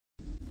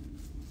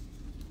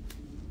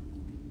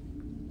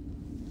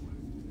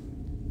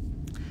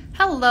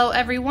Hello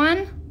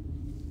everyone.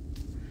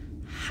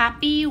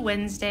 Happy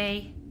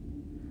Wednesday.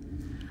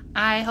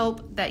 I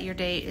hope that your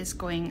day is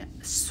going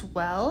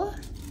swell,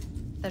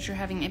 that you're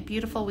having a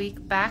beautiful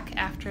week back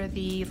after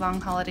the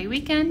long holiday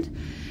weekend,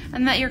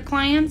 and that your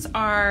clients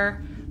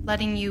are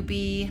letting you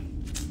be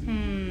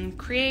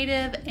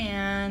creative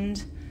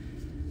and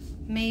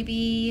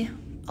maybe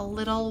a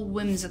little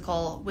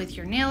whimsical with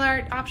your nail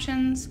art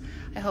options.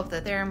 I hope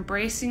that they're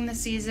embracing the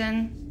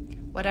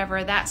season,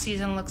 whatever that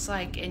season looks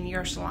like in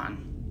your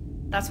salon.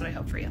 That's what I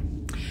hope for you.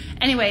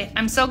 Anyway,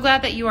 I'm so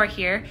glad that you are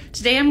here.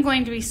 Today I'm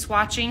going to be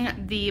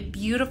swatching the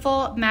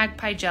beautiful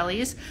Magpie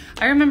jellies.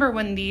 I remember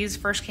when these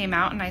first came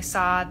out and I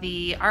saw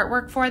the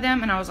artwork for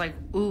them and I was like,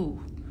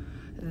 ooh,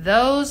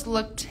 those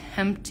look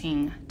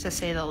tempting to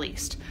say the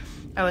least.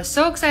 I was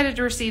so excited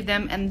to receive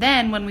them, and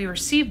then when we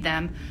received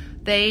them,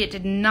 they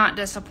did not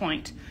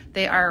disappoint.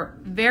 They are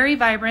very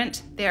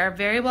vibrant, they are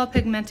very well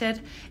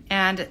pigmented,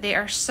 and they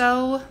are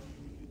so,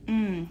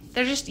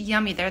 they're just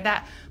yummy. They're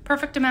that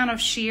perfect amount of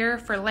sheer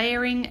for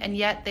layering, and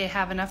yet they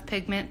have enough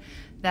pigment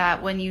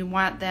that when you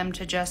want them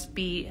to just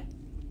be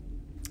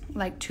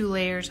like 2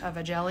 layers of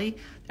a jelly,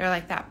 they're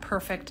like that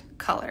perfect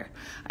color.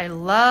 I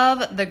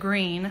love the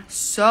green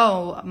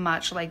so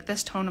much. Like,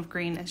 this tone of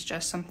green is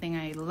just something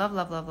I love,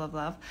 love, love, love,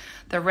 love.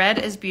 The red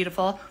is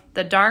beautiful.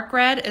 The dark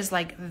red is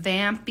like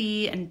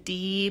vampy and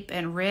deep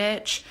and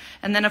rich.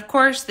 And then of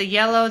course the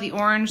yellow, the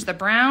orange, the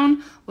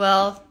brown,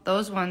 well,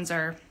 those ones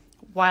are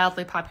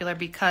wildly popular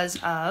because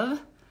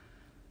of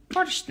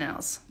tortoise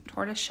nails,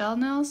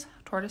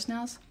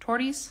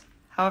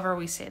 however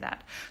we say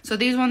that. So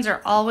these ones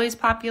are always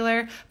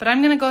popular, but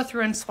I'm gonna go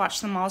through and swatch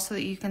them all so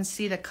that you can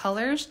see the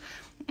colors.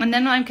 And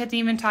then I can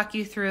even talk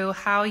you through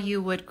how you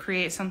would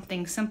create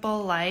something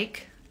simple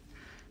like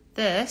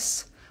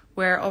this,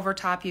 where over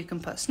top you can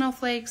put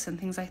snowflakes and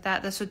things like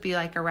that. This would be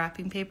like a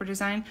wrapping paper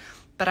design,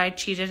 but I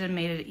cheated and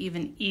made it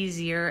even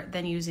easier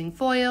than using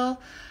foil.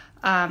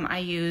 I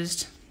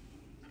used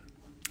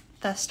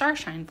the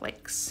Starshine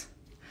flakes.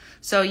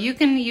 So you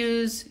can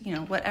use,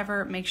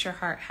 whatever makes your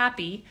heart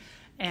happy.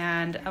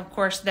 And of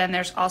course, then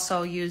there's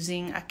also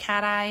using a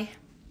cat eye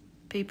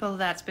people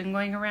that's been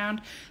going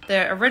around.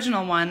 The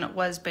original one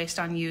was based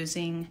on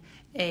using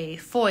a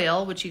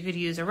foil, which you could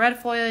use a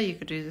red foil, you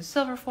could use a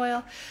silver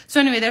foil. So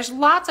anyway, there's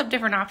lots of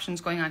different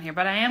options going on here,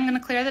 but I am gonna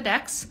clear the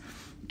decks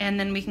and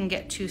then we can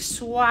get to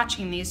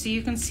swatching these so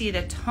you can see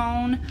the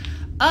tone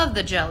of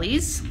the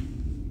jellies.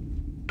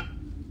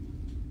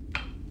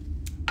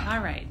 All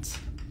right.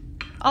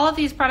 All of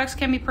these products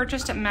can be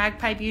purchased at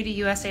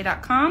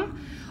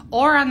magpiebeautyusa.com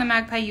or on the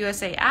Magpie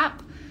USA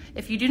app.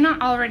 If you do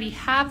not already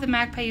have the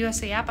Magpie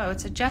USA app, I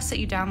would suggest that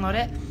you download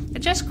it. It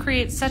just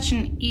creates such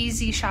an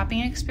easy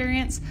shopping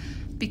experience.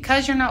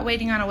 Because you're not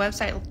waiting on a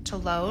website to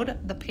load,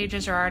 the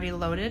pages are already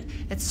loaded.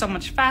 It's so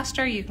much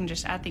faster. You can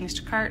just add things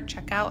to cart,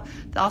 check out.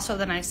 Also,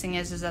 the nice thing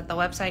is that the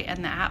website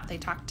and the app, they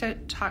talk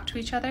to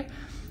each other.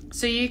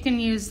 So you can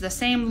use the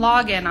same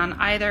login on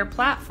either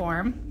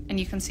platform and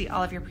you can see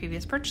all of your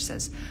previous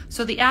purchases.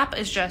 So the app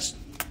is just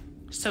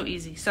so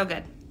easy, so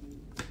good.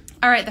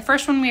 All right, the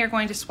first one we are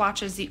going to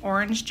swatch is the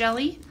orange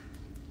jelly.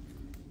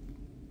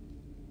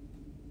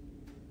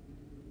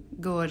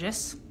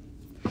 Gorgeous.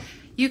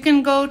 You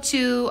can go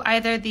to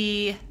either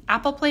the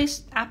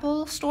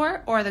Apple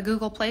Store or the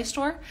Google Play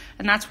Store,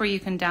 and that's where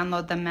you can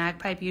download the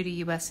Magpie Beauty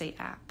USA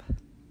app.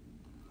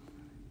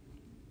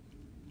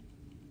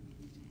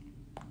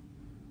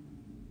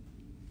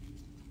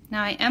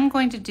 Now I am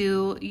going to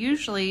do,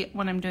 usually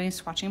when I'm doing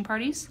swatching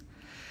parties,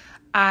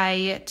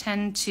 I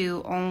tend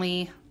to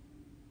only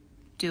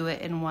do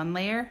it in 1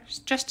 layer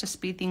just to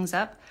speed things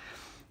up.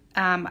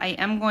 I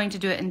am going to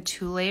do it in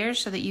 2 layers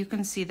so that you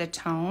can see the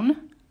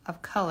tone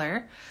of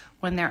color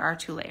when there are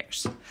 2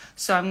 layers.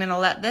 So I'm gonna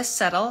let this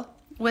settle.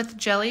 With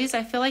jellies,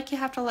 I feel like you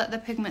have to let the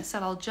pigment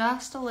settle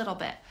just a little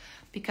bit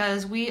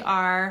because we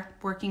are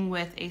working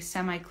with a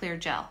semi-clear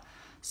gel.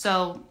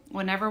 So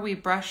whenever we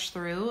brush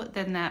through,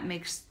 then that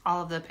makes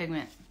all of the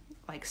pigment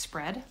like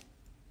spread.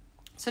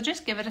 So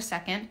just give it a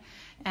second,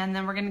 and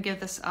then we're gonna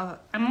give this, I'm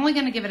only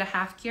gonna give it a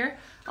half cure.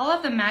 All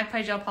of the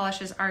Magpie gel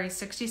polishes are a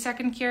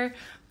 60-second cure,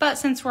 but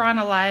since we're on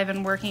a live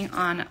and working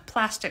on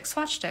plastic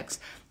swatch sticks,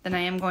 then I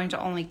am going to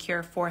only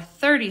cure for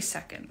 30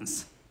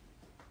 seconds.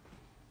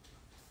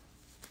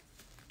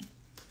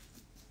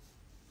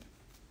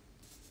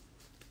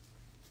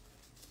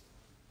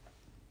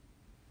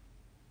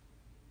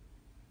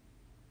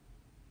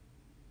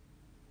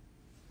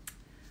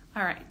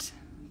 All right,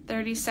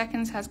 30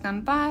 seconds has gone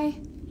by,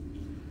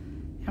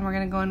 and we're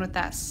gonna go in with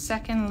that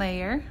second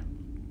layer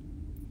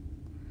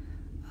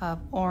of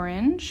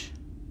orange,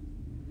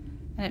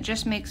 and it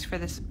just makes for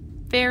this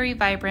very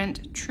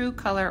vibrant, true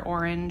color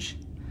orange.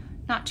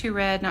 Not too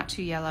red, not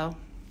too yellow.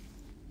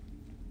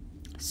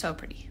 So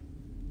pretty.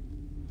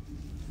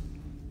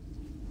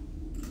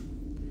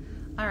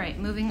 All right,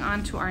 moving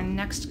on to our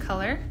next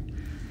color.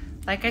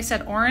 Like I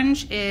said,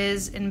 orange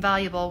is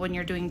invaluable when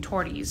you're doing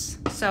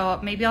torties. So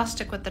maybe I'll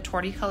stick with the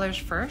torty colors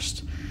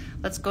first.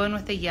 Let's go in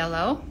with the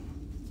yellow.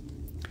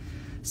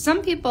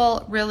 Some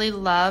people really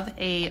love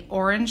a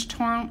orange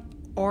tone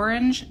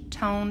orange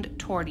toned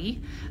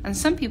tortie, and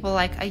some people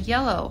like a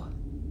yellow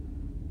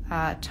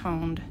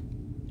toned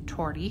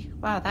tortie.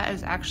 Wow, that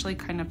is actually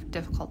kind of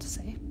difficult to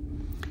say.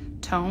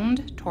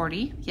 Toned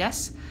tortie,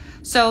 yes.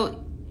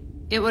 So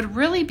it would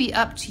really be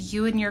up to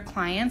you and your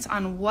clients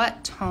on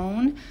what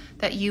tone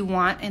that you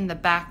want in the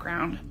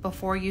background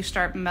before you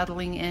start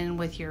meddling in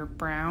with your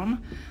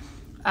brown.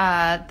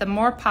 The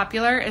more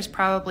popular is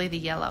probably the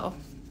yellow,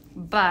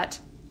 but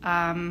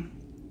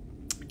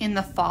in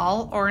the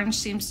fall, orange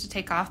seems to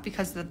take off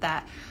because of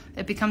that.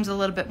 It becomes a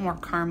little bit more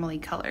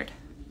caramely colored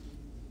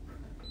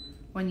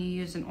when you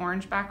use an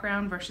orange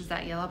background versus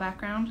that yellow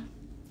background.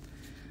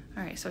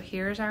 All right, so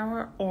here's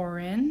our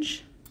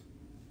orange.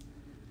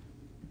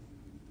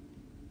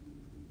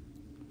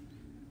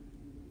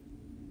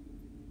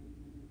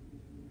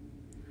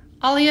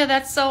 Alia,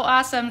 that's so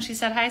awesome. She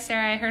said, hi,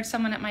 Sarah, I heard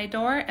someone at my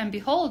door, and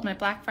behold, my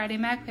Black Friday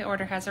Magpie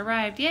order has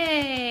arrived.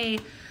 Yay!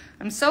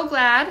 I'm so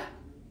glad.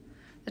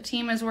 The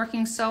team is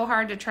working so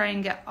hard to try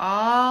and get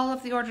all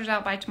of the orders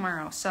out by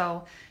tomorrow.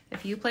 So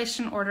if you placed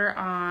an order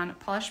on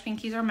Polished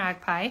Pinkies or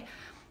Magpie,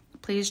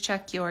 please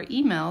check your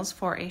emails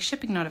for a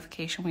shipping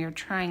notification. We are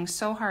trying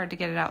so hard to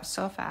get it out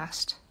so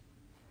fast.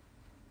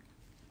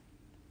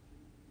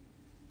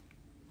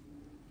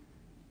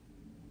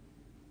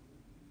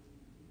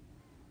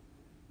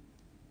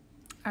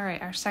 All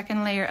right, our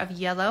second layer of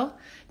yellow.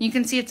 You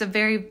can see it's a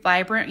very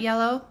vibrant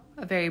yellow,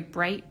 a very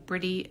bright,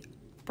 pretty,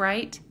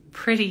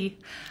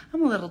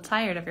 I'm a little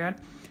tired,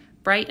 everyone.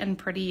 Bright and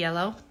pretty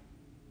yellow.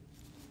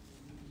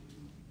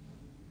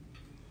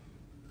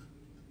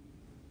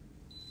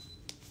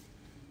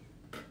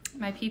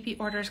 My PP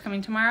order is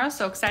coming tomorrow,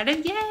 so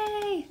excited,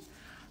 yay!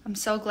 I'm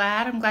so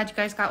glad. I'm glad you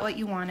guys got what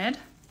you wanted.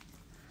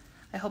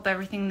 I hope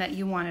everything that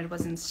you wanted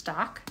was in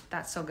stock.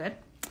 That's so good.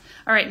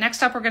 All right,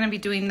 next up we're gonna be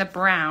doing the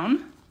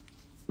brown.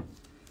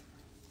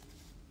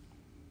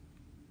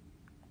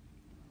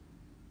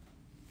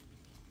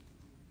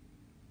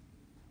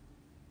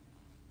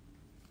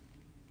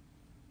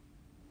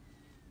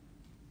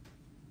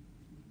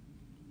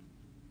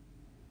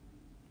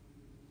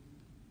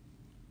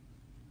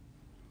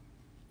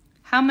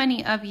 How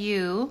many of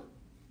you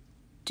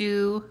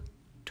do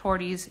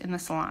torties in the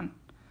salon?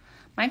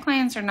 My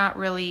clients are not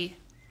really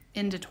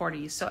into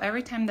torties, so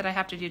every time that I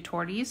have to do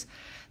torties,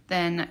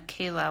 then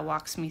Kayla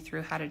walks me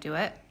through how to do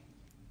it.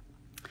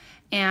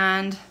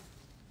 And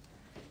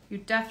you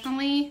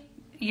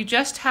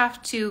just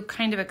have to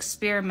kind of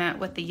experiment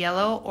with the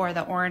yellow or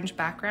the orange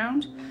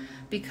background,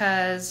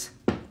 because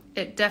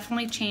it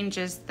definitely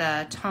changes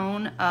the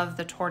tone of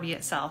the tortie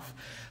itself.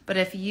 But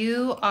if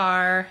you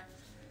are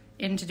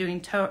into doing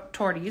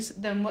torties,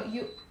 then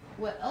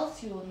what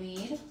else you will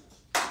need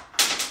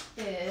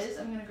is,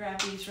 I'm gonna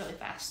grab these really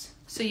fast.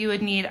 So you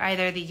would need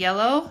either the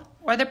yellow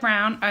or the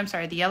brown,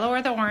 the yellow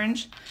or the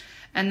orange,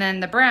 and then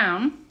the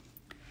brown.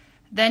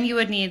 Then you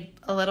would need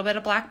a little bit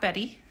of Black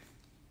Betty,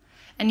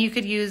 and you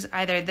could use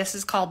either, this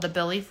is called the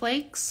Billy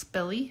Flakes,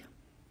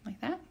 like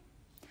that,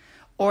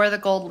 or the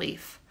gold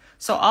leaf.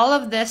 So all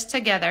of this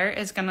together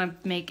is gonna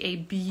make a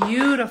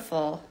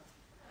beautiful,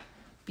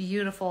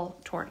 beautiful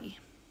tortie.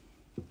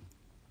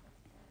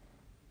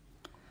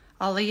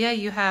 Aaliyah,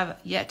 you have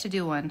yet to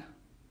do one.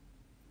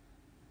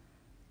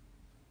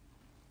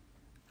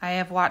 I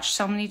have watched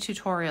so many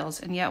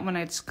tutorials, and yet when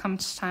it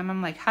comes time,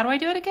 I'm like, how do I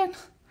do it again?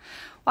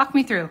 Walk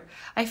me through.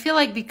 I feel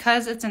like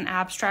because it's an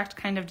abstract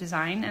kind of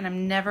design, and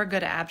I'm never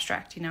good at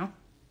abstract, you know?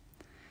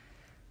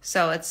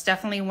 So it's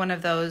definitely one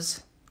of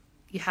those,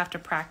 you have to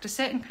practice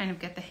it and kind of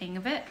get the hang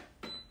of it.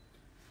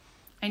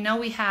 I know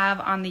we have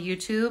on the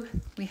YouTube,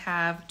 we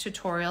have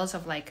tutorials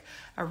of like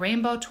a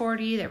rainbow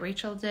tortie that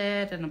Rachel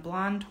did and a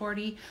blonde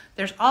tortie.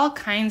 There's all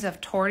kinds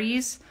of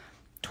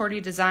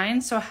tortie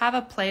designs, so have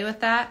a play with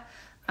that.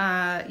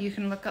 You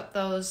can look up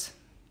those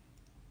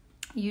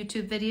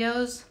YouTube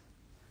videos,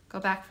 go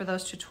back for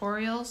those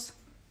tutorials.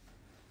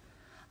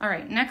 All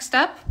right, next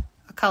up,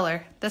 a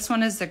color. This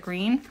one is the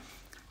green.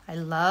 I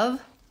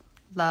love,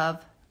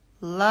 love,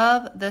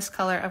 love this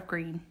color of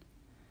green.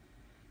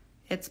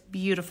 It's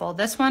beautiful.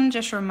 This one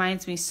just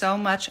reminds me so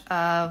much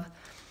of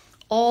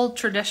old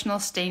traditional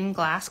stained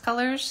glass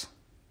colors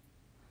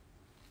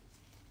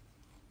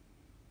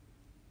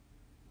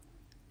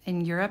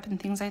in Europe and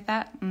things like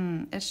that.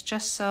 It's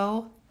just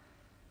so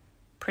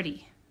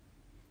pretty.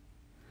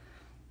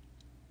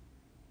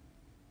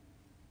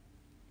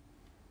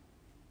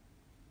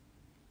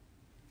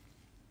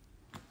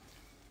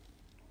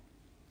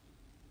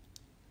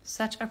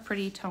 Such a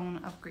pretty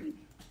tone of green.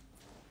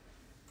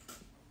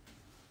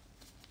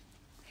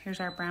 Here's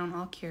our brown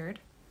all cured.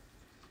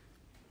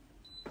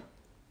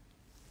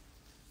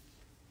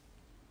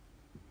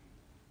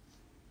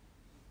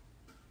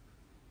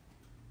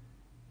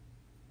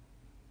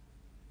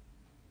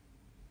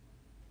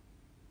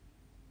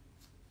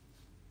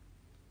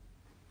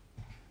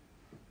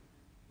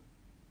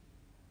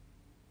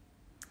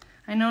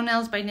 I know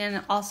Nails by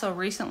Nan also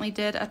recently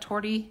did a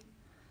tortie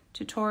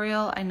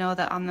tutorial. I know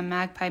that on the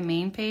Magpie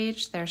main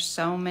page, there's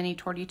so many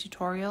tortie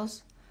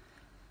tutorials.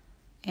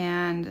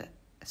 And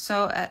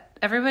So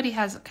everybody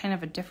has kind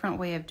of a different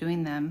way of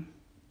doing them.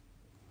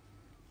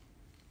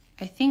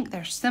 I think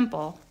they're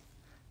simple.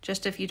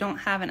 Just if you don't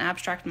have an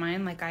abstract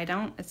mind like I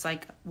don't, it's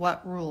like,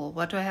 what rule?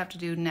 What do I have to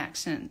do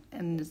next? And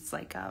it's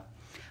like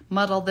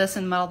muddle this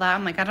and muddle that.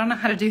 I'm like, I don't know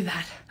how to do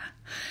that.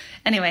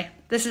 Anyway,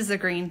 this is the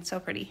green. So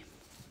pretty.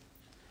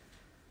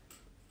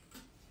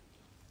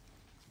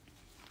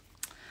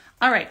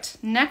 All right,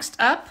 next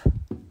up,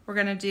 we're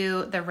going to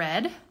do the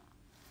red.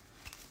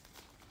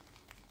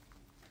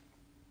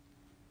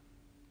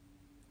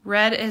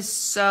 Red is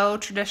so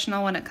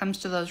traditional when it comes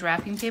to those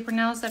wrapping paper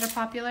nails that are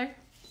popular.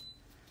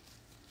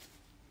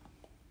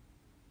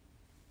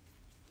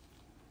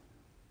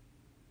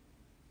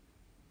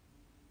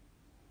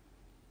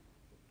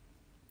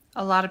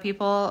 A lot of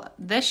people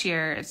this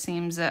year, it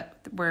seems that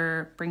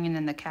we're bringing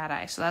in the cat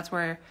eye. So that's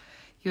where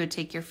you would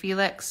take your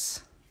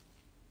Felix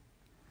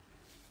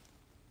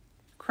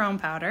chrome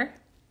powder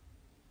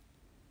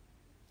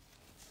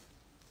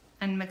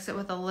and mix it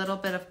with a little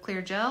bit of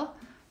clear gel.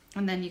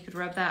 And then you could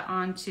rub that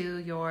onto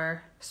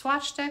your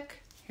swatch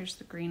stick. Here's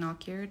the green all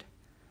cured.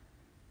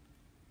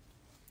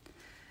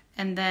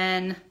 And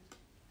then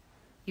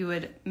you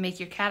would make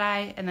your cat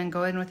eye and then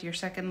go in with your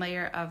second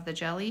layer of the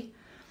jelly.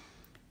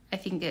 I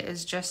think it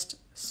is just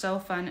so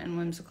fun and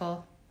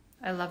whimsical.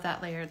 I love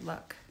that layered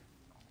look.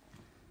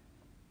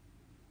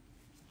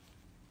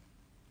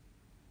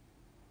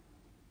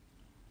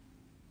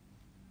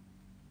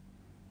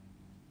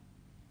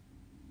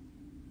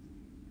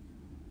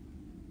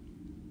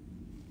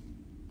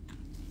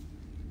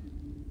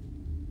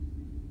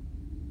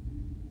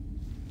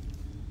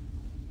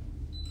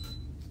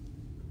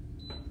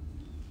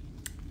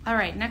 All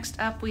right, next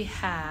up we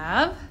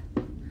have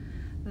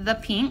the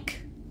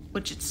pink,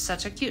 which is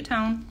such a cute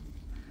tone.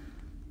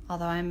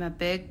 Although I'm a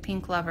big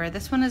pink lover.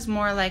 This one is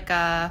more like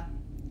a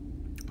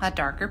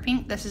darker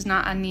pink. This is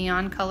not a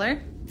neon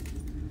color.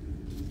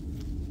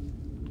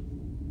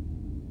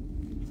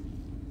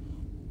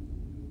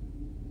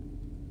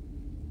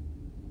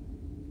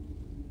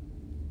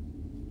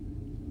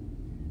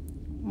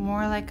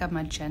 More like a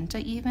magenta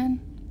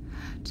even.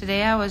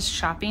 Today I was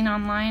shopping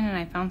online and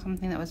I found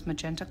something that was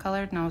magenta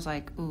colored and I was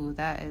like, ooh,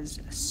 that is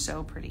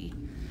so pretty.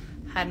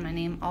 Had my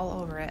name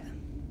all over it.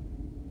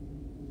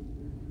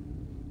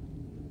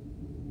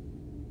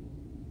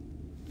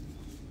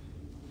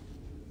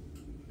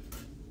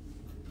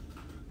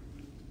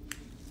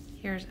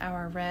 Here's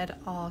our red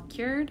all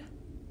cured.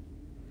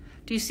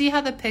 Do you see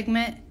how the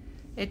pigment,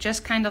 it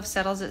just kind of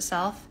settles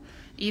itself?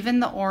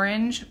 Even the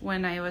orange,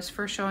 when I was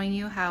first showing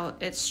you how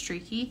it's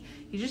streaky,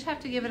 you just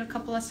have to give it a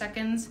couple of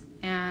seconds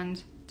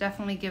and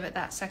definitely give it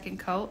that second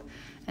coat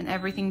and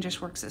everything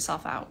just works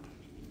itself out.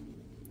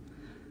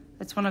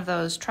 It's one of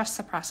those, trust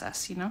the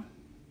process, you know?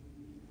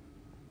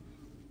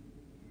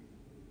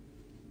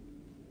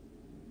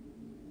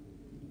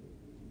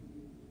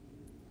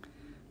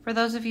 For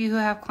those of you who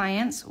have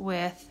clients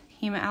with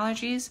HEMA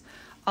allergies,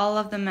 all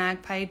of the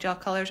Magpie gel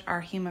colors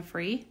are HEMA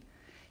free.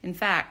 In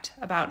fact,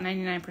 about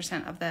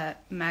 99% of the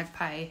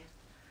Magpie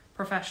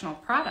professional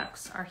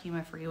products are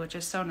HEMA free, which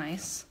is so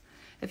nice.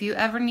 If you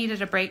ever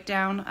needed a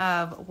breakdown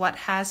of what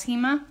has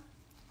HEMA,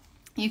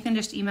 you can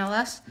just email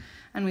us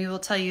and we will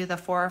tell you the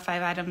 4 or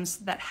 5 items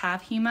that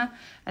have HEMA,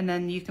 and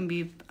then you can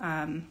be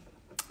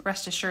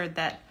rest assured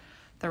that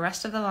the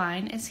rest of the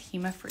line is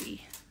HEMA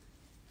free.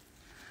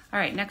 All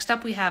right, next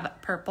up we have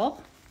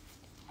purple.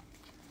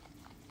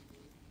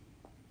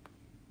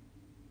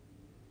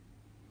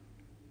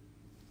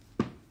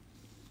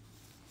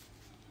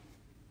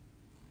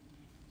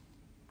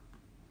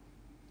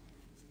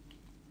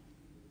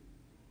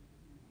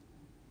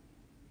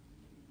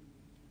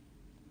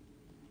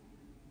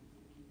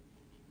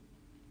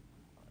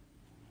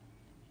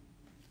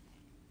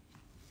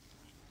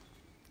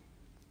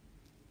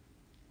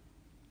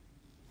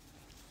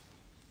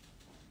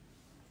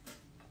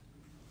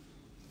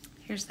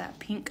 Here's that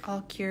pink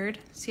all cured.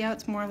 See how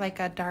it's more like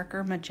a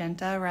darker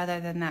magenta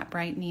rather than that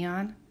bright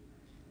neon?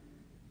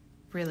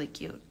 Really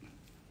cute.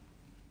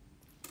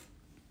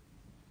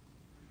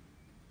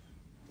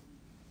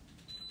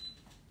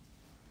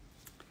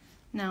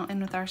 Now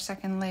in with our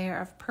second layer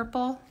of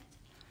purple.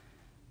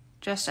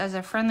 Just as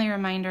a friendly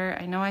reminder,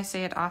 I know I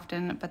say it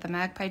often, but the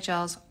Magpie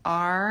gels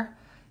are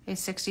a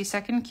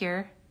 60-second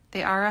cure.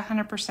 They are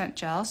 100%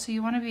 gel, so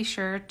you want to be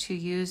sure to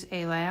use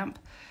a lamp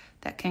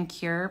that can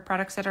cure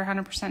products that are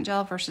 100%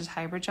 gel versus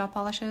hybrid gel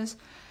polishes.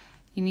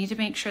 You need to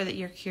make sure that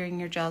you're curing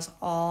your gels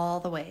all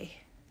the way.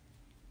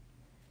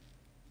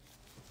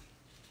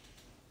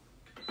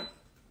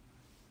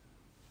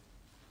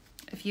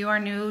 If you are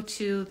new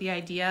to the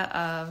idea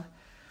of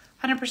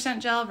 100%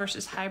 gel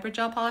versus hybrid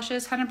gel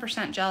polishes,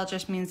 100% gel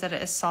just means that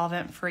it is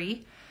solvent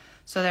free.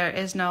 So there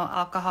is no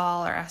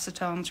alcohol or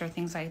acetones or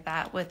things like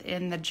that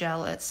within the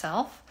gel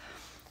itself.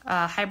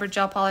 Hybrid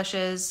gel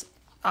polishes,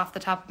 off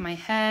the top of my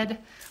head,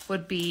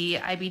 would be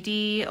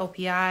IBD,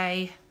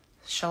 OPI,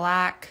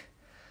 shellac,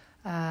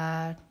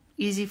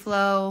 Easy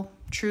Flow,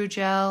 True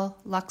Gel,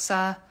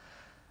 Luxa,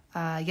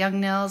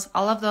 Young Nails.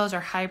 All of those are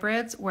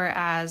hybrids,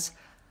 whereas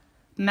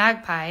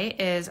Magpie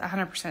is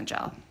 100%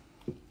 gel.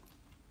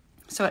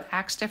 So it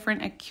acts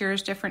different, it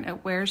cures different,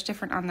 it wears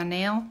different on the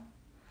nail.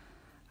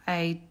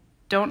 I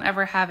don't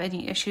ever have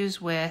any issues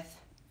with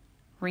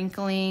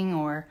wrinkling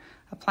or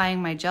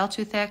applying my gel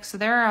too thick. So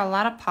there are a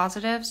lot of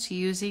positives to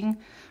using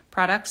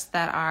products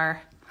that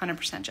are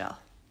 100% gel.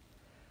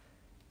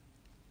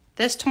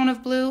 This tone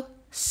of blue,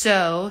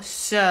 so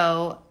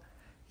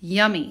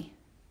yummy.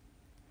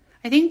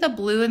 I think the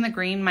blue and the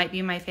green might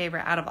be my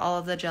favorite out of all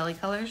of the jelly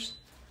colors.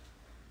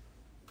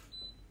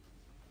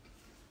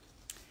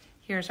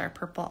 Here's our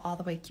purple all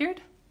the way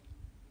cured.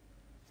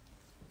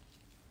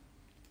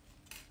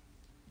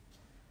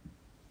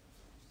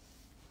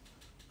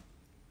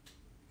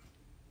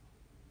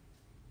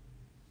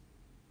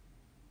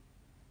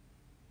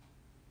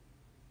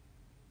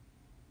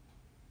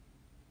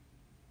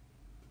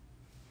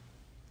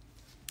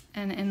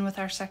 And in with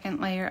our second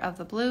layer of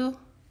the blue.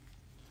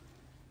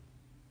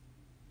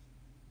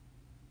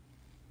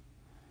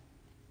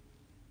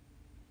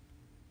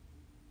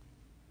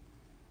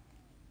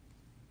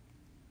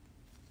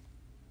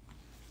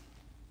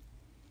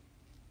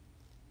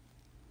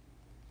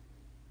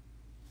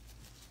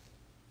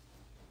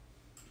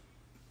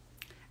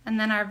 And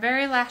then our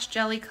very last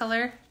jelly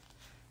color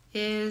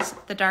is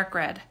the dark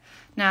red.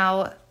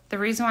 Now, the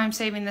reason why I'm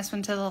saving this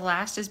one to the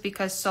last is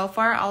because so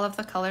far all of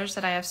the colors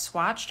that I have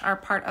swatched are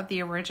part of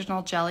the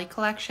original jelly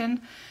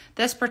collection.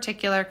 This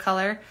particular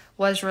color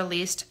was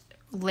released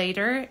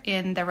later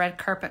in the red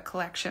carpet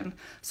collection.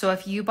 So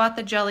if you bought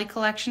the jelly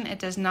collection, it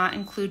does not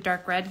include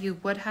dark red. You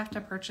would have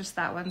to purchase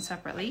that one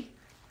separately.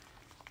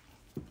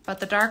 But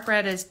the dark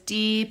red is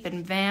deep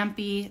and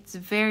vampy. It's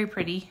very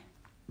pretty.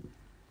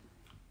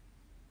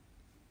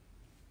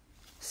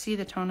 See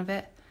the tone of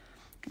it?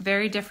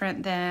 Very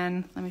different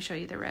than, let me show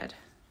you the red.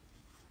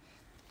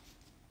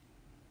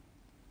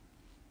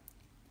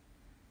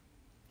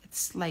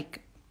 It's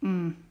like,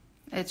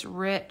 it's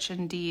rich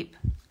and deep.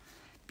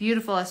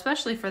 Beautiful,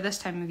 especially for this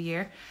time of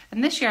year.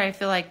 And this year I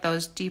feel like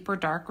those deeper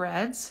dark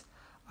reds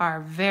are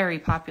very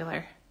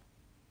popular.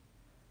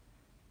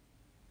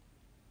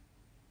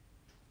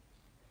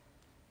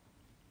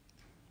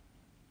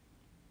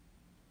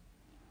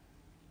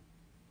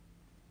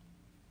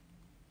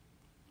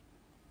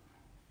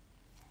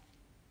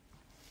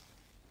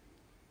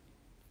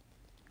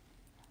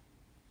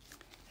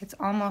 It's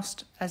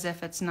almost as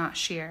if it's not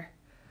sheer.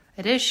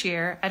 It is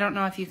sheer. I don't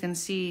know if you can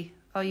see,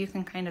 oh, you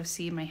can kind of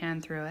see my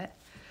hand through it.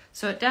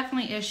 So it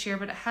definitely is sheer,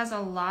 but it has a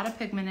lot of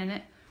pigment in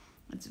it.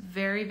 It's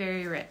very,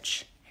 very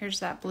rich. Here's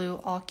that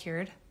blue all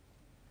cured.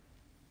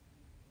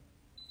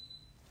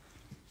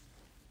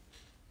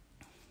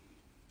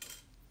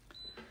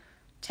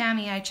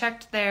 Tammy, I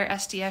checked their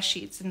SDS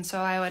sheets, and so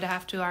I would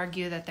have to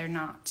argue that they're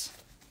not.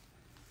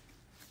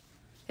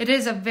 It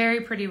is a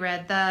very pretty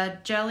red. The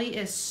jelly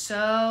is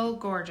so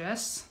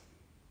gorgeous.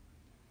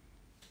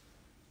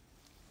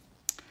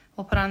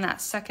 We'll put on that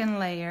second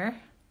layer.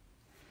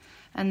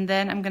 And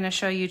then I'm going to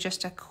show you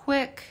just a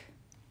quick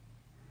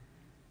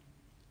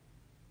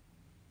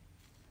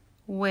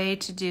way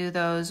to do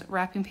those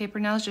wrapping paper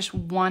nails, just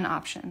one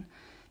option.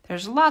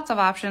 There's lots of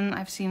options.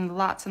 I've seen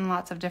lots and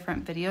lots of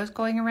different videos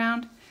going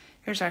around.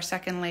 Here's our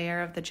second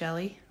layer of the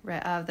jelly,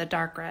 of the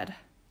dark red.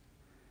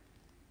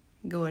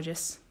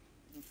 Gorgeous.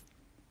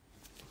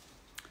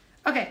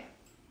 Okay,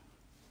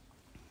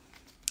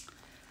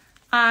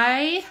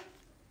 I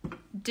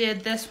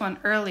did this one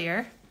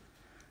earlier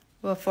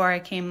before I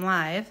came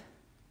live,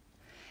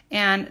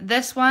 and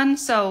this one,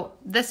 so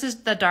this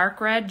is the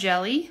dark red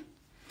jelly,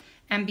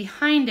 and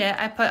behind it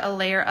I put a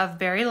layer of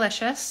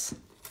Berrylicious,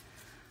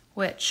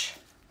 which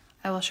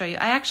I will show you.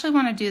 I actually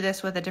want to do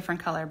this with a different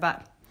color,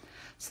 but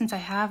since I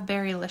have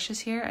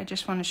Berrylicious here, I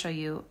just want to show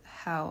you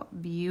how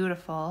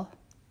beautiful.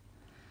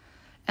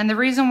 And the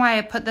reason why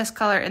I put this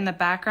color in the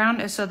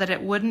background is so that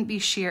it wouldn't be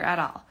sheer at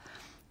all.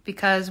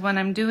 Because when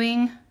I'm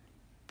doing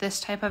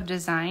this type of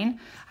design,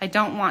 I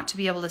don't want to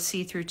be able to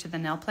see through to the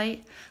nail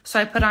plate. So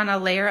I put on a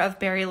layer of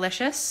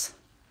Berrylicious.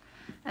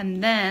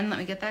 And then, let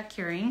me get that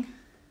curing.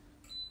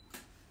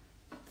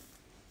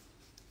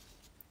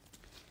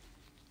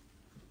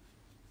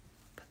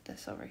 Put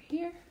this over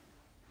here.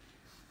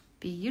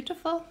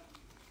 Beautiful.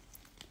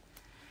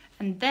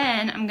 And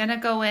then I'm gonna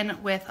go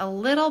in with a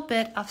little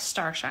bit of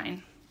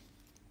Starshine.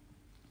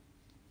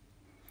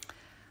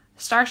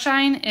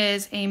 Starshine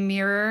is a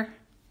mirror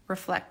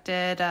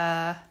reflected,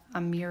 a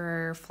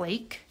mirror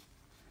flake.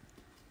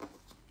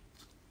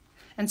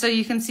 And so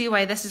you can see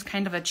why this is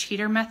kind of a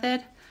cheater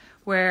method,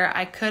 where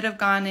I could have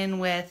gone in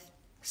with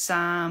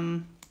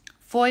some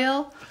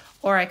foil,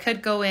 or I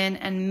could go in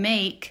and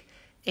make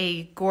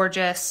a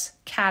gorgeous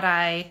cat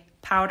eye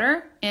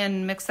powder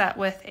and mix that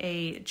with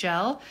a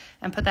gel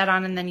and put that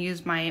on, and then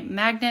use my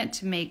magnet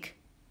to make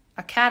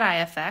a cat eye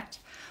effect.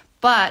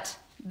 But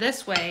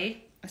this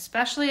way,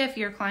 especially if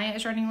your client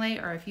is running late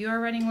or if you are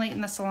running late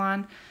in the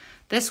salon,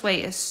 this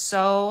way is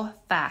so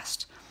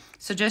fast.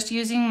 So just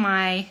using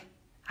my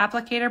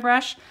applicator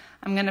brush,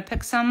 I'm gonna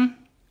pick some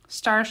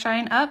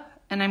Starshine up,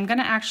 and I'm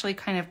gonna actually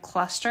kind of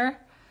cluster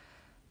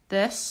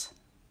this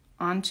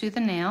onto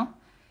the nail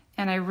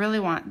And I really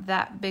want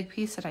that big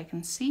piece that I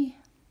can see.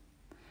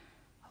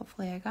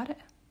 Hopefully I got it.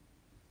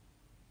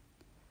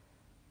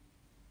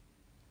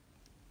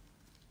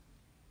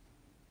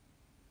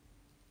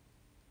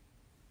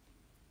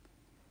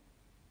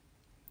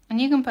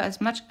 And you can put as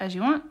much as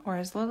you want or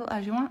as little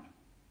as you want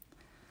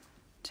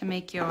to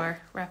make your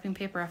wrapping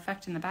paper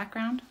effect in the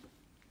background.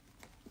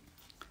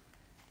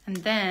 And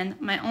then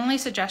my only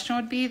suggestion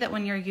would be that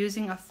when you're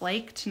using a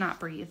flake to not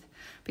breathe,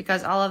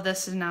 because all of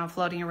this is now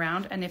floating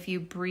around, and if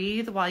you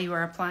breathe while you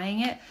are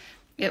applying it,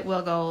 it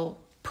will go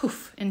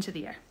poof into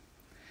the air.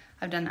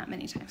 I've done that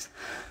many times.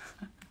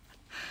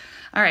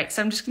 All right,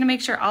 so I'm just gonna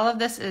make sure all of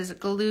this is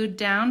glued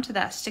down to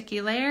that sticky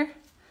layer,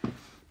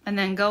 and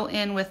then go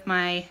in with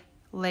my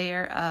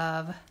layer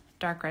of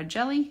dark red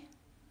jelly.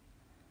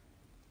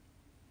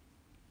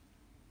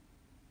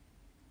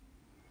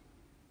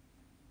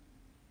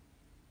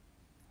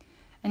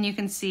 And you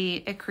can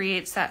see it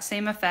creates that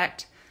same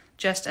effect,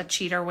 just a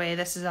cheater way.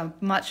 This is a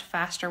much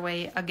faster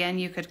way. Again,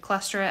 you could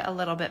cluster it a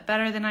little bit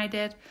better than I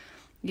did.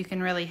 You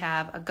can really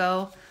have a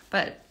go.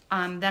 But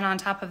then on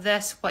top of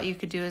this, what you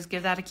could do is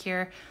give that a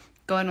cure.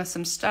 Go in with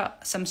some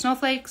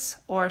snowflakes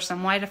or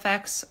some white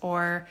effects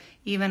or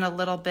even a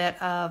little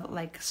bit of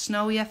like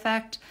snowy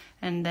effect,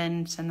 and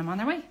then send them on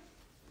their way.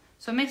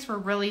 So it makes for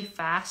really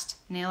fast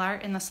nail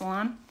art in the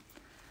salon.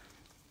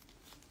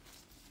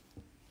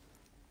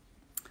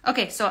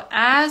 Okay, so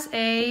as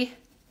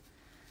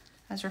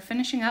we're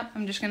finishing up,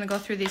 I'm just gonna go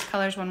through these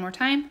colors one more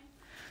time.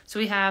 So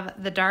we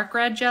have the dark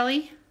red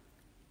jelly,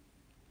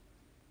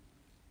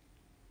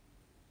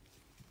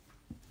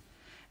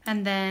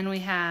 and then we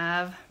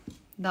have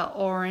the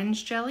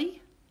orange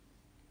jelly,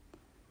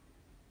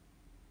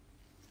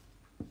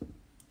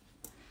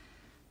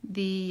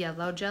 the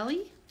yellow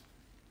jelly,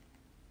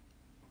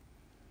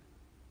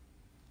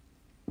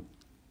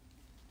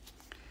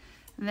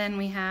 then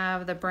we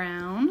have the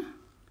brown,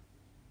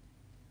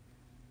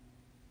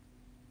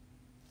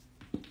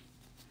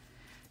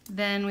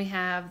 then we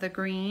have the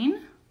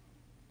green,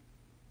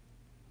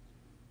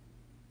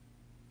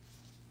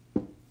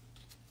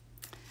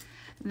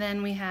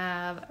 then we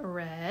have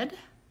red,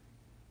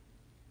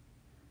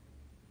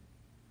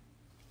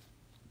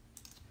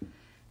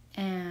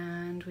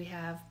 and we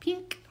have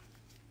pink,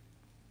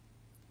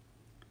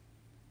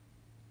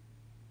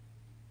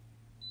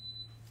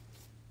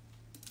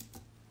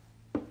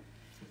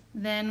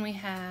 then we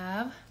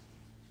have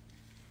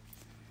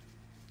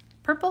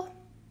purple,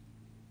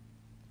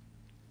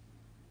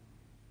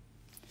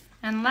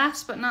 and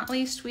last but not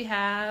least, we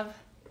have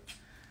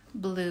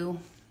blue.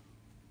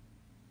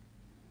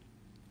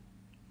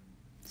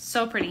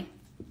 So pretty.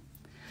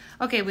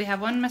 Okay, we have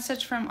one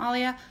message from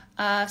Alia.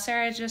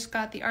 Sarah, I just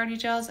got the Arty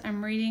Gels.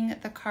 I'm reading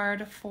the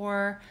card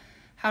for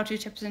how-to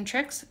tips and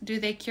tricks. Do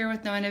they cure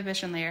with no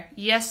inhibition layer?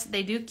 Yes,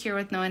 they do cure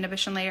with no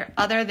inhibition layer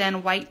other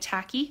than white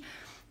tacky.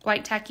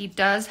 White tacky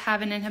does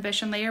have an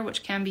inhibition layer,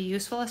 which can be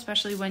useful,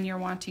 especially when you're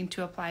wanting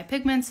to apply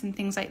pigments and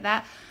things like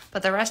that.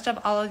 But the rest of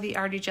all of the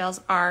Arty Gels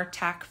are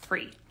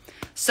tack-free.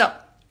 So,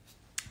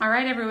 all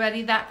right,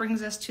 everybody, that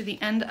brings us to the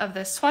end of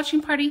this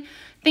swatching party.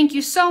 Thank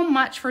you so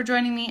much for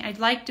joining me. I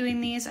like doing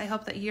these. I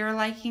hope that you're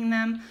liking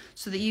them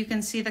so that you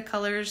can see the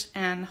colors,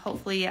 and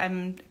hopefully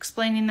I'm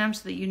explaining them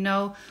so that you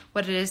know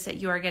what it is that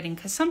you are getting.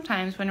 Because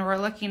sometimes when we're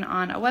looking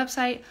on a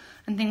website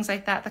and things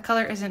like that, the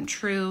color isn't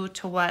true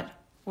to what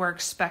we're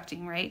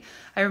expecting, right?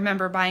 I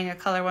remember buying a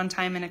color one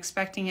time and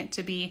expecting it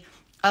to be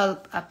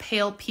a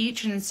pale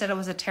peach, and instead it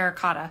was a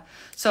terracotta.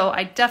 So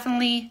I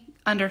definitely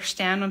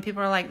understand when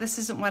people are like, this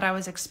isn't what I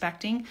was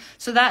expecting.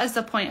 So that is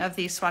the point of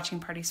these swatching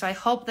parties. So I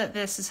hope that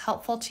this is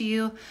helpful to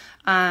you,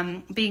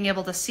 being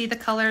able to see the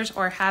colors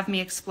or have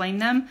me explain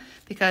them,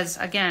 because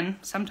again,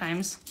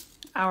 sometimes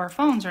our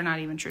phones are not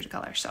even true to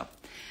color. So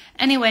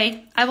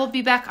anyway, I will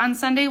be back on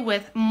Sunday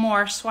with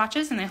more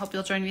swatches, and I hope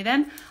you'll join me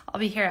then. I'll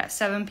be here at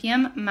 7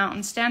 p.m.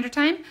 Mountain Standard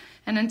Time.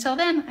 And until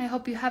then, I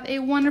hope you have a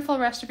wonderful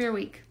rest of your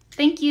week.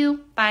 Thank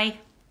you. Bye.